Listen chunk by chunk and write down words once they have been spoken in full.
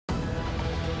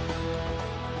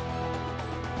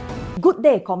Good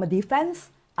day, comedy fans.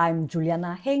 I'm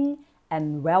Juliana Heng,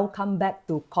 and welcome back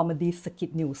to Comedy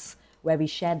Circuit News, where we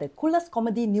share the coolest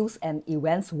comedy news and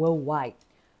events worldwide.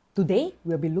 Today,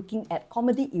 we'll be looking at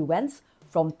comedy events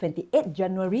from 28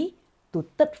 January to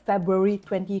 3rd February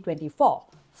 2024,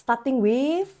 starting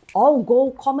with All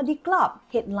Go Comedy Club,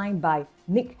 headlined by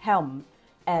Nick Helm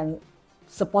and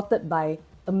supported by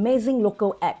amazing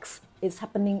local acts. It's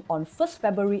happening on 1st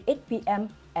February 8 p.m.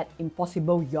 at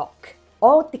Impossible York.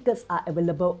 All tickets are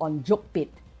available on JokePit.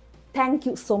 Thank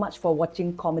you so much for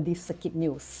watching Comedy Circuit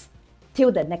News.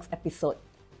 Till the next episode.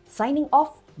 Signing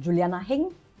off, Juliana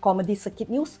Heng, Comedy Circuit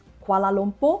News, Kuala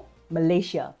Lumpur,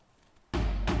 Malaysia.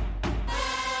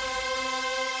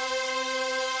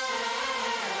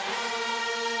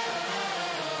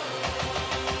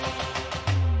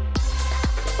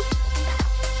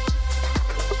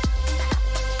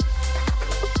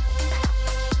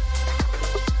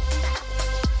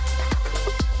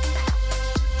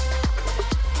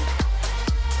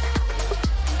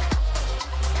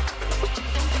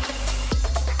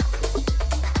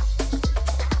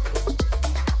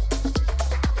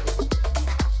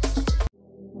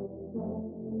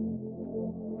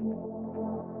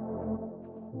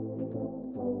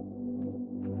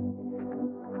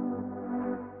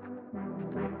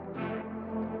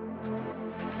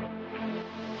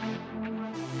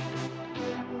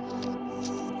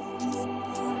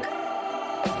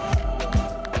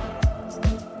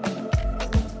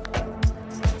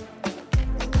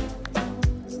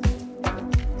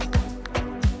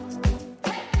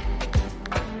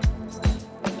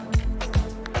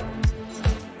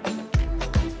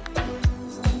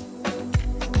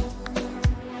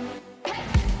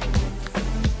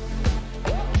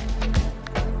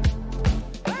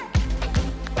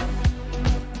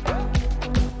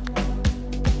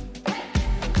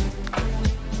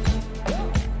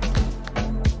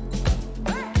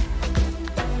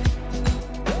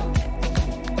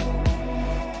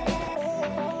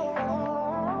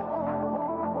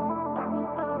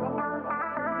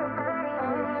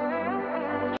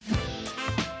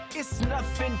 It's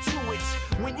nothing to it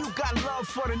when you got love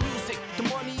for the music, the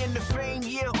money and the fame,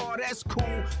 yeah, oh, that's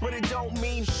cool. But it don't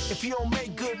mean if you don't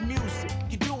make good music,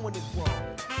 you're doing it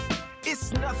wrong.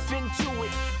 It's nothing to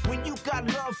it when you got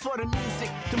love for the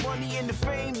music, the money and the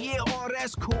fame, yeah, oh,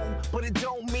 that's cool. But it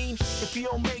don't mean if you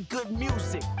don't make good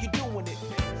music, you're doing it.